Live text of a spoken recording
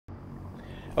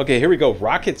Okay, here we go.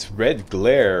 Rocket's red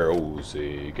glare. Oh,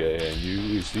 say, can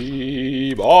you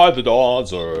see by the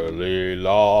dawn's early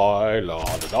light?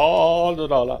 La, la, la,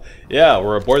 la, la. Yeah,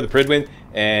 we're aboard the Prydwen,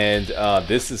 and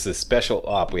this is a special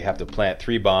op. We have to plant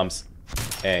 3 bombs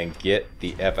and get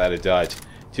the F out of Dodge.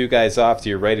 2 guys off to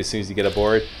your right as soon as you get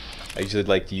aboard. I usually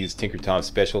like to use Tinker Tom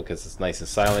Special because it's nice and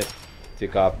silent.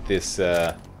 Take off this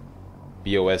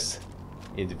BOS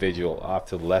individual off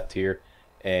to the left here.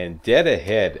 And dead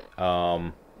ahead,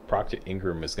 Proctor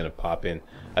Ingram is going to pop in.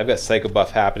 I've got Psycho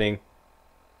Buff happening.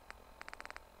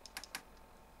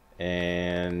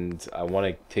 And I want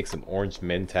to take some orange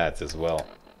Mentats as well.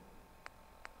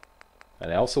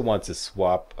 And I also want to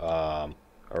swap,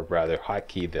 or rather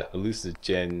hotkey the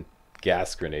hallucinogen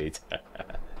gas grenades.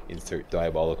 Insert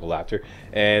diabolical laughter.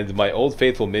 And my old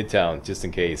faithful Midtown, just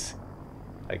in case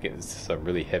I get some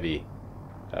really heavy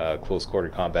close quarter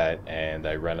combat and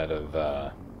I run out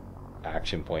of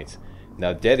action points.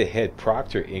 Now dead ahead,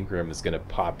 Proctor Ingram is going to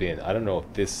pop in. I don't know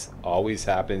if this always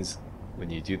happens when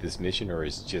you do this mission or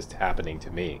is just happening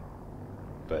to me.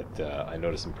 But I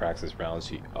noticed in practice rounds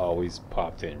she always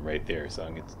popped in right there. So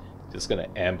I'm just going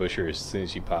to ambush her as soon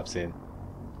as she pops in.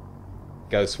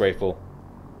 Gauss rifle,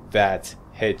 VAT,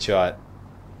 headshot.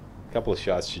 A couple of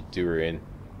shots should do her in.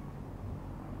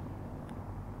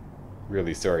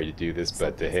 Really sorry to do this,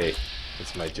 but hey,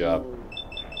 it's my job.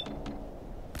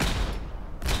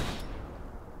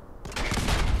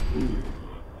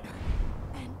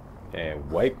 And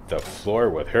wipe the floor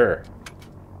with her.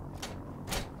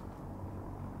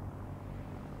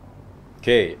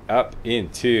 Okay, up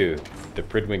into the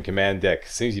Prydwen command deck.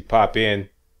 As soon as you pop in,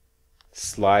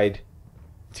 slide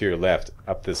to your left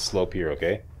up this slope here,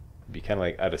 okay? Be kind of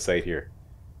like out of sight here.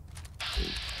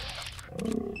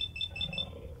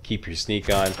 Keep your sneak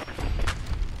on.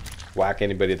 Whack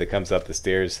anybody that comes up the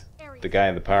stairs. The guy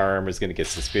in the power armor is going to get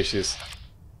suspicious.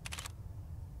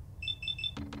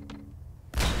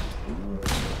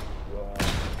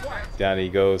 Down he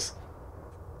goes.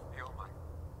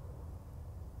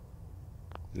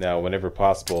 Now, whenever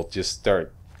possible, just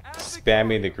start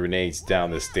spamming the grenades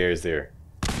down the stairs there.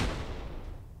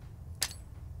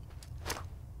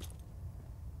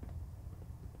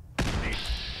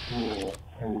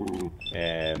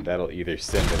 And that'll either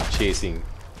send them chasing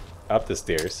up the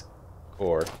stairs,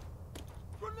 or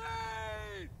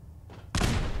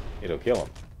it'll kill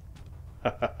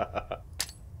them.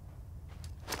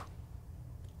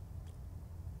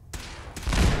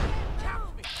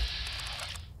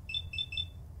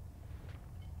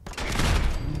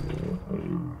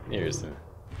 Here's the...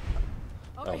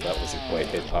 Oh, that wasn't quite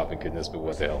head-popping goodness, but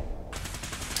what the hell.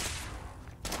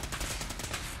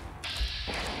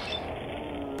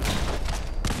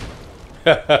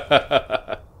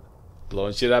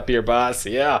 Blowing shit up here, boss.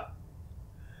 Yeah.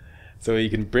 So you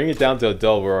can bring it down to a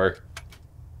dull roar.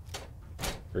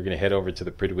 We're gonna head over to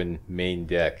the Prydwen main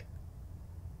deck.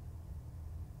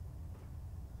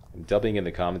 I'm dubbing in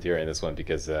the commentary on this one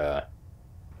because I'm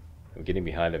getting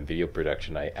behind on video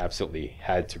production. I absolutely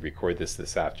had to record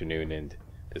this afternoon, and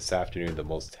this afternoon the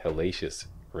most hellacious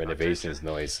renovations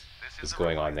noise is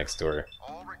going on next door.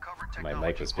 My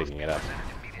mic was picking it up.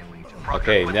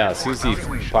 Okay, now as soon as he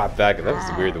popped that guy, that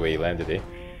was weird the way he landed, eh?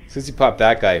 As soon as he popped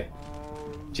that guy,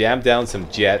 jam down some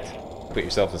jet, put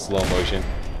yourself in slow motion.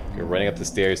 You're running up the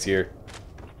stairs here,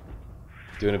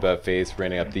 doing about face,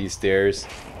 running up these stairs,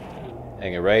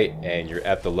 hanging right, and you're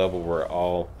at the level where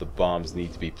all the bombs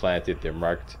need to be planted. They're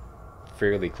marked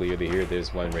fairly clearly here.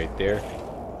 There's one right there.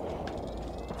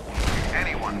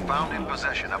 Anyone found in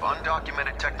possession of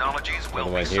undocumented technologies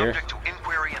will be subject to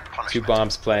inquiry and punishment. 2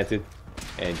 bombs planted.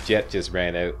 And jet just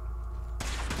ran out.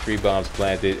 3 bombs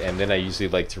planted, and then I usually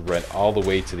like to run all the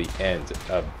way to the end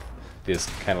of this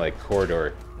kind of like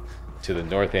corridor to the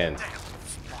north end.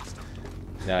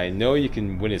 Now I know you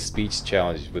can win a speech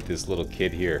challenge with this little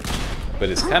kid here, but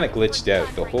it's kind of glitched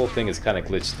out. The whole thing is kind of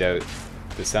glitched out.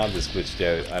 The sound is glitched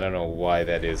out. I don't know why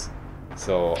that is.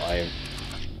 So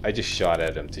I just shot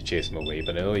at him to chase him away,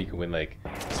 but I know you can win like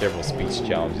several speech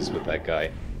challenges with that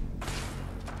guy.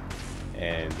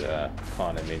 And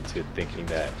con him into thinking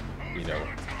that, you know,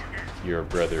 you're a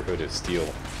Brotherhood of Steel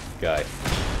guy.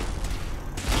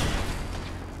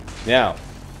 Now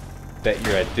that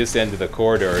you're at this end of the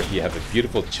corridor, you have a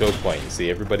beautiful choke point. You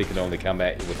see, everybody can only come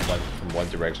at you with from one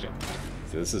direction.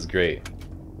 So this is great.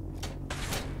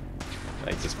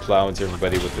 I just plow into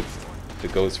everybody with the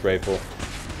ghost rifle.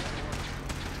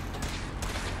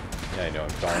 Yeah, I know, I'm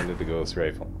plowing into the ghost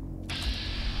rifle.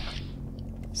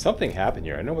 Something happened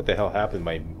here. I don't know what the hell happened.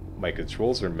 My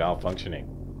controls are malfunctioning.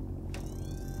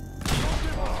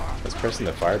 I was pressing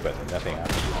the fire button and nothing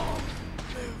happened.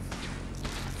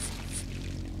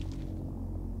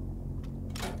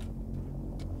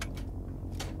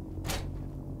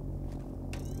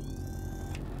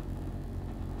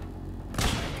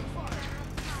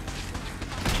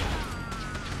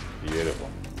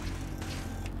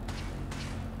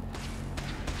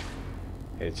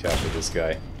 Headshot with this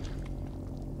guy.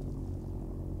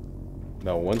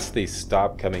 Now, once they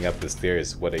stop coming up the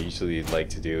stairs, what I usually like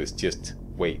to do is just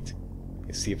wait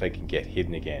and see if I can get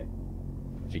hidden again.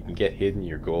 If you can get hidden,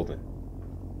 you're golden.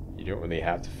 You don't really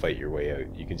have to fight your way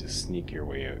out. You can just sneak your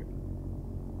way out.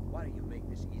 Why don't you make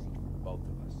this easy for both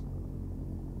of us?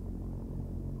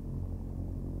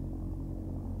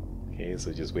 Okay,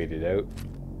 so just wait it out.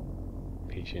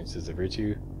 Patience is a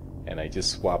virtue. And I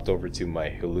just swapped over to my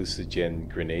hallucinogen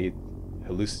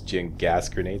gas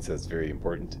grenades. That's very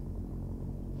important.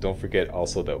 Don't forget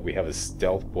also that we have a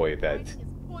stealth boy that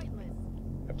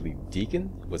I believe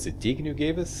Deacon? Was it Deacon who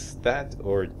gave us that?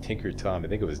 Or Tinker Tom? I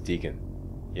think it was Deacon.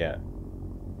 Yeah.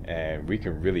 And we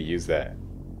can really use that.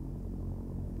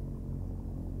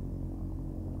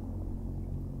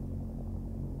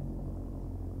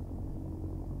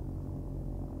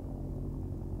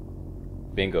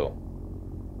 Bingo.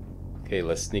 Okay,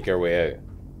 let's sneak our way out.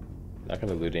 Not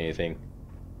gonna loot anything.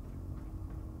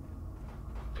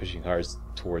 Pushing hard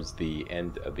towards the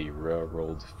end of the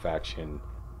Railroad faction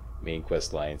main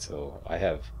quest line, so I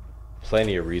have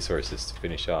plenty of resources to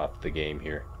finish off the game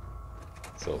here.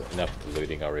 So enough of the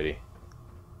looting already.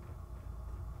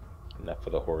 Enough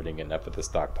of the hoarding, enough of the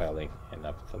stockpiling,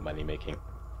 enough of the money making.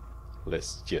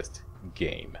 Let's just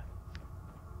game.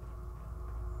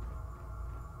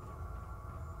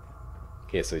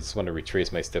 Okay, so I just want to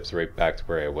retrace my steps right back to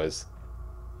where I was.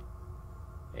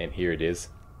 And here it is.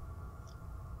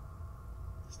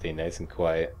 Stay nice and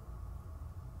quiet.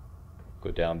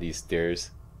 Go down these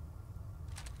stairs.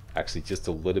 Actually, just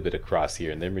a little bit across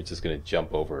here, and then we're just going to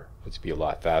jump over, which would be a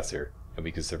lot faster, and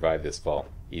we can survive this fall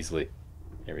easily.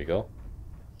 There we go.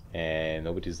 And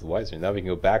nobody's the wiser. Now we can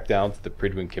go back down to the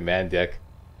Prydwen command deck,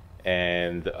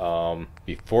 and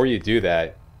before you do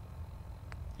that,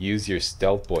 use your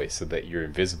stealth boy so that you're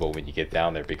invisible when you get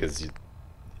down there, because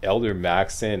Elder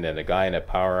Maxon and a guy in a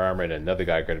power armor and another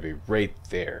guy are going to be right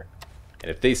there.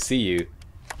 And if they see you,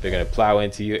 they're going to plow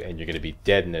into you and you're going to be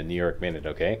dead in a New York minute,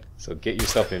 okay? So get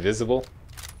yourself invisible,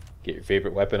 get your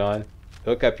favorite weapon on,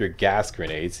 hook up your gas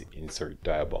grenades, insert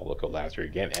diabolical laughter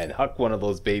again, and huck one of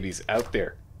those babies out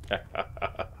there.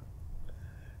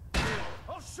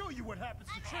 I'll show you what happens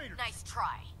to traitors. Nice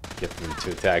try. Get them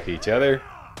to attack each other.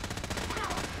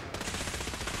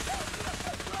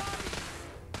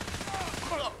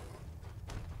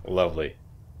 Lovely.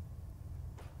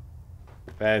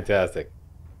 Fantastic.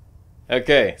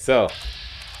 Okay, so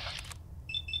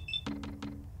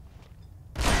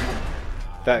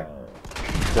that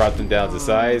brought them down to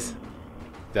size.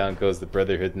 Down goes the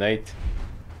Brotherhood Knight.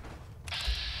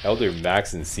 Elder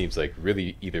Maxon seems like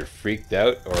really either freaked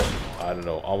out or, I don't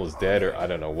know, almost dead or I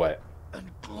don't know what.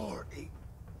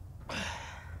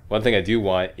 One thing I do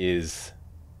want is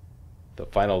the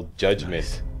final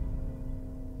judgment.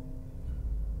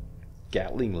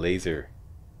 Gatling laser.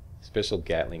 Special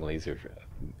Gatling laser for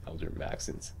Elder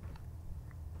Maxons.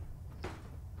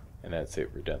 And that's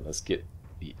it, we're done. Let's get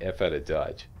the F out of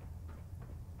Dodge.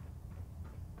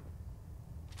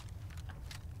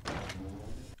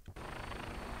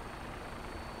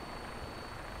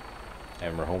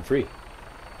 And we're home free.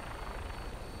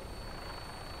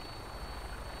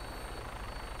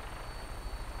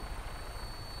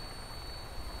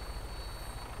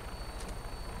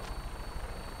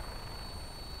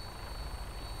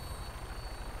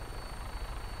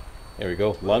 There we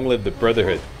go. Long live the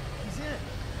Brotherhood. He's in.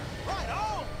 Right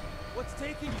on. What's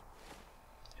taking you?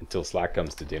 Until Slack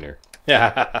comes to dinner.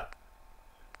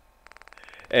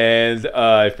 And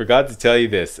I forgot to tell you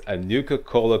this. A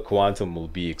Nuka-Cola Quantum will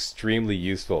be extremely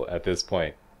useful at this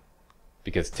point.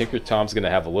 Because Tinker Tom's going to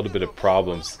have a little bit of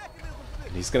problems.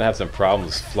 And he's going to have some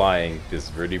problems flying this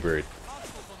vertibird.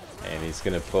 And he's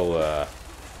going to pull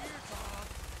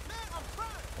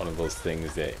one of those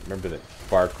things that... Remember that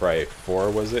Far Cry 4,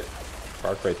 was it?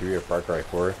 Far Cry 3 or Far Cry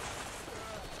 4?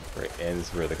 Where it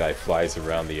ends where the guy flies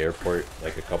around the airport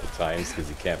like a couple times because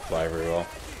he can't fly very well.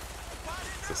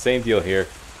 It's the same deal here.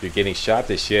 You're getting shot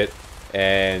to shit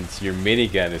and your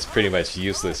minigun is pretty much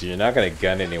useless. You're not going to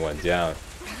gun anyone down.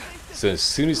 So as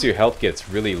soon as your health gets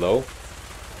really low,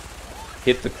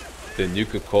 hit the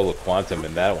Nuka-Cola Quantum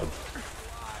and that will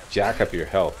jack up your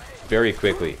health very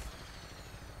quickly.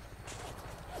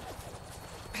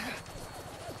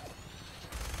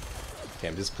 Okay,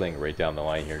 I'm just playing right down the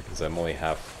line here because I'm only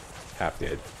half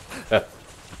dead.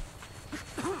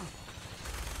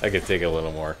 I could take a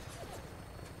little more.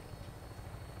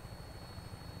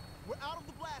 We're out of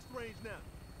the blast range now.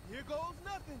 Here goes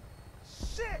nothing.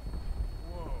 Shit!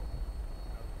 Whoa.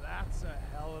 Now that's a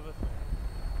hell of a thing.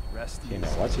 Rest Okay,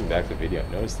 now watching back the video, I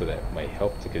noticed that my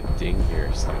health took a ding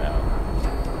here somehow.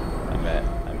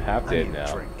 I'm half dead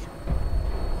now.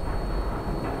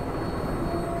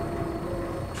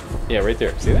 Yeah, right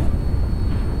there. See that?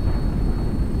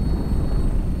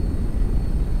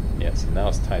 Yeah, so now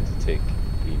it's time to take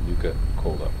the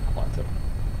Nuka-Cola Quantum.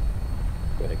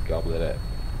 Go ahead, gobble it up.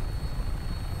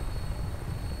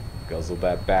 Guzzle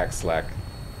that back, Slack.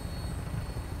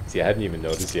 See, I hadn't even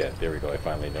noticed yet. There we go, I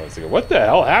finally noticed. I go, what the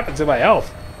hell happened to my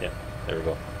health? Yeah, there we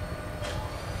go.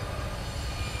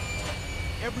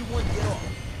 Everyone get off.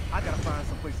 I gotta find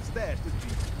some place to stash this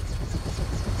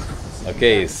beat.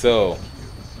 Okay, so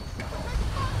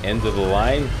end of the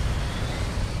line.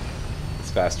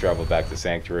 Let's fast travel back to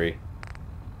Sanctuary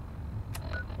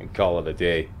and call it a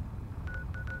day.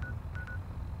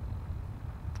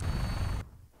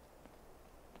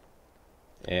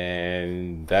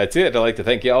 And that's it. I'd like to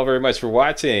thank you all very much for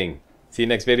watching. See you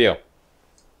next video.